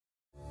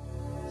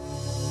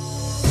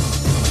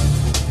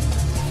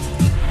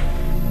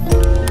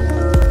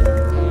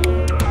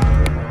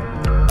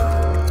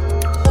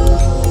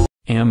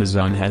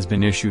Amazon has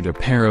been issued a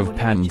pair of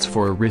patents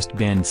for a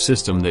wristband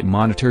system that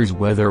monitors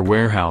whether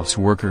warehouse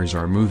workers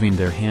are moving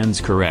their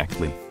hands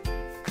correctly.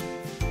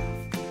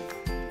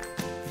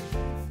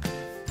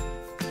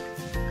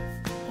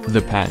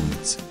 The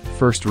patents,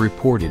 first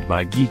reported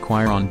by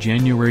GeekWire on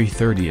January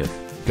 30,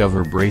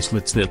 cover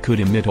bracelets that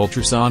could emit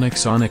ultrasonic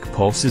sonic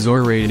pulses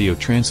or radio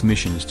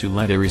transmissions to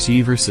let a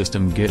receiver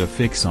system get a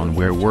fix on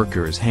where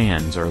workers'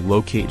 hands are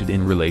located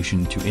in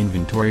relation to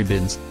inventory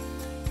bins.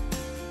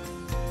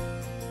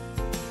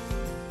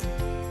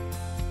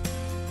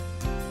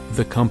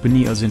 The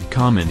company hasn't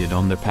commented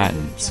on the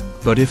patents,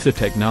 but if the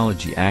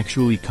technology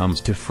actually comes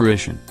to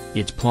fruition,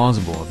 it's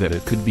plausible that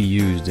it could be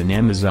used in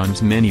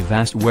Amazon's many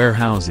vast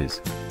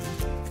warehouses.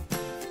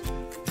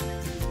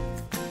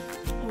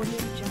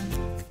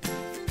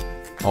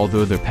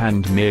 Although the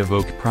patent may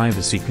evoke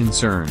privacy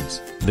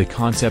concerns, the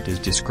concept is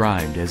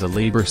described as a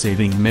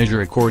labor-saving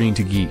measure according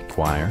to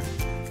GeekWire.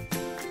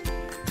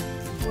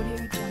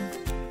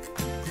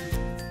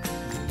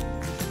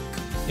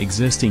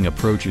 Existing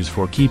approaches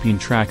for keeping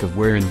track of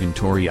where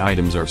inventory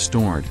items are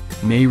stored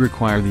may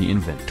require the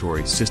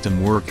inventory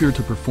system worker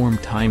to perform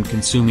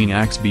time-consuming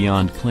acts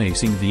beyond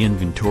placing the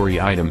inventory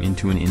item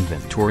into an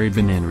inventory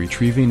bin and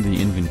retrieving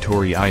the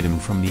inventory item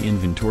from the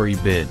inventory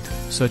bin,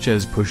 such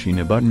as pushing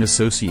a button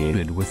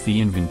associated with the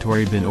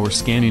inventory bin or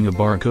scanning a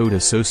barcode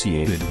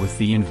associated with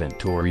the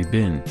inventory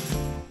bin.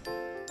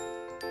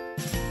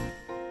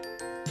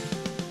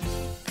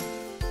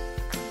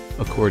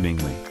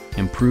 Accordingly,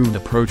 improved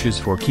approaches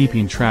for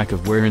keeping track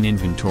of where an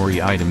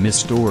inventory item is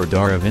stored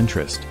are of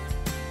interest.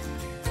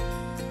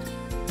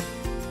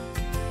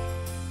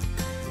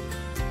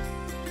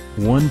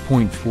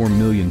 .4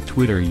 million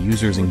Twitter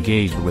users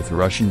engaged with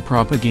Russian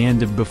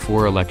propaganda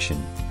before election.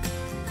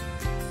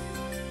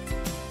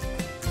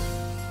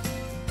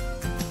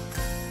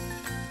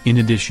 In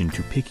addition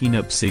to picking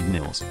up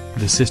signals,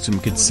 the system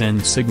could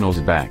send signals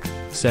back,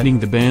 setting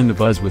the band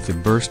abuzz with a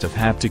burst of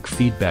haptic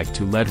feedback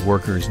to let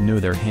workers know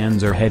their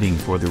hands are heading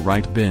for the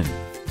right bin.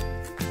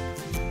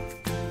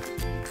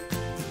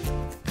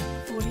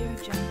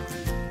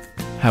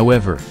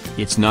 However,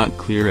 it's not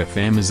clear if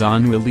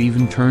Amazon will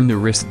even turn the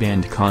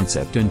wristband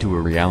concept into a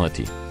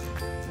reality.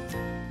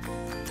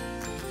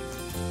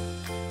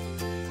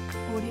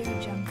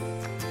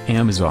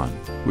 Amazon,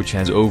 which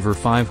has over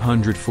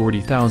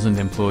 540,000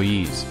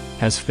 employees,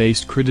 has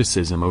faced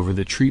criticism over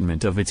the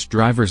treatment of its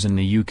drivers in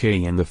the UK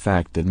and the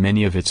fact that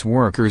many of its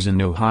workers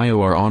in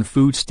Ohio are on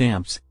food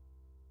stamps.